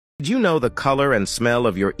Did you know the color and smell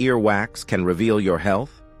of your earwax can reveal your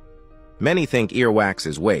health? Many think earwax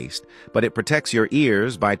is waste, but it protects your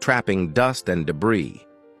ears by trapping dust and debris.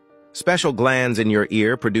 Special glands in your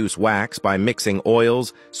ear produce wax by mixing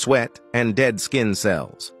oils, sweat, and dead skin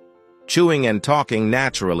cells. Chewing and talking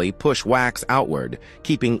naturally push wax outward,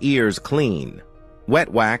 keeping ears clean. Wet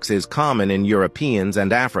wax is common in Europeans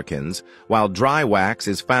and Africans, while dry wax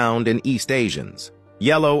is found in East Asians.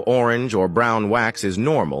 Yellow, orange, or brown wax is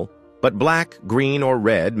normal, but black, green, or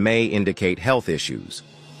red may indicate health issues.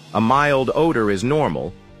 A mild odor is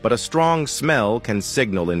normal, but a strong smell can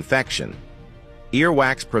signal infection.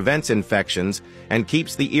 Earwax prevents infections and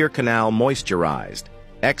keeps the ear canal moisturized.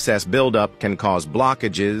 Excess buildup can cause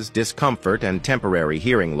blockages, discomfort, and temporary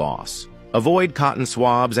hearing loss. Avoid cotton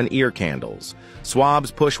swabs and ear candles. Swabs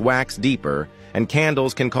push wax deeper, and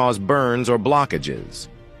candles can cause burns or blockages.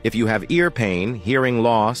 If you have ear pain, hearing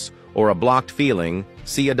loss, or a blocked feeling,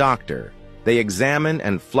 see a doctor. They examine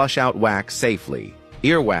and flush out wax safely.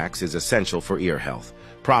 Earwax is essential for ear health.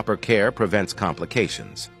 Proper care prevents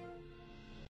complications.